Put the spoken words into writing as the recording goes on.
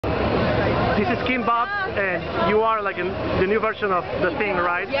This is Bubbs, and you are like the new version of the Thing,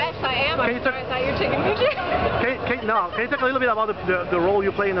 right? Yes, I am. I thought you were taking pictures. Can you talk a little bit about the role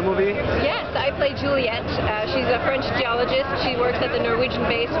you play in the movie? Yes, I play Juliette. She's a French geologist. She works at the Norwegian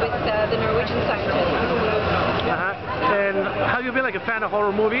base with the Norwegian scientists. And have you been like a fan of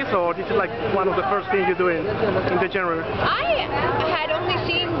horror movies, or this is like one of the first things you do in the genre? I had only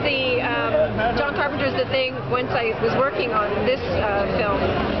seen the John Carpenter's The Thing once I was working on this film,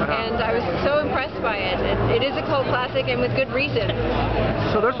 and I was so impressed by it. And it is a cult classic, and with good reason.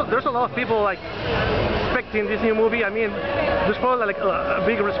 So there's a lot of people like expecting this new movie. I mean, there's probably like a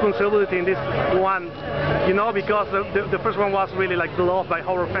big responsibility in this one, you know, because the first one was really like beloved by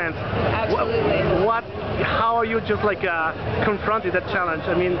horror fans. Absolutely. How are you just like confronting that challenge?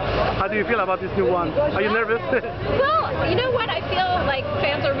 I mean, how do you feel about this new one? Are you nervous? Well, you know what? I feel like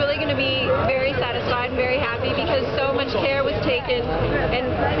fans are really going to be very satisfied and very happy because so much care was taken, and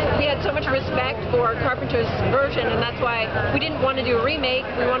we had so much respect for Carpenter's version, and that's why we didn't want to do a remake.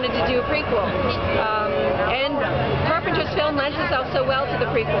 We wanted to do a prequel. And Carpenter's film lends itself so well to the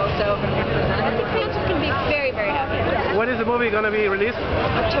prequel, so I think fans are going to be very, very happy. When is the movie going to be released?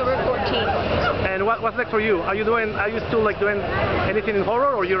 October 14th. And what's next for you? Are you still like doing anything in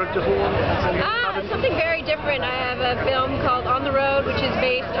horror, or you're just something very different. I have a film called On the Road, which is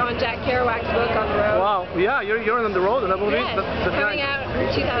based on Jack Kerouac's book On the Road. Wow, yeah, you're on the road in that movie. Yes, that's coming out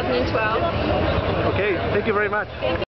in 2012. Okay, thank you very much.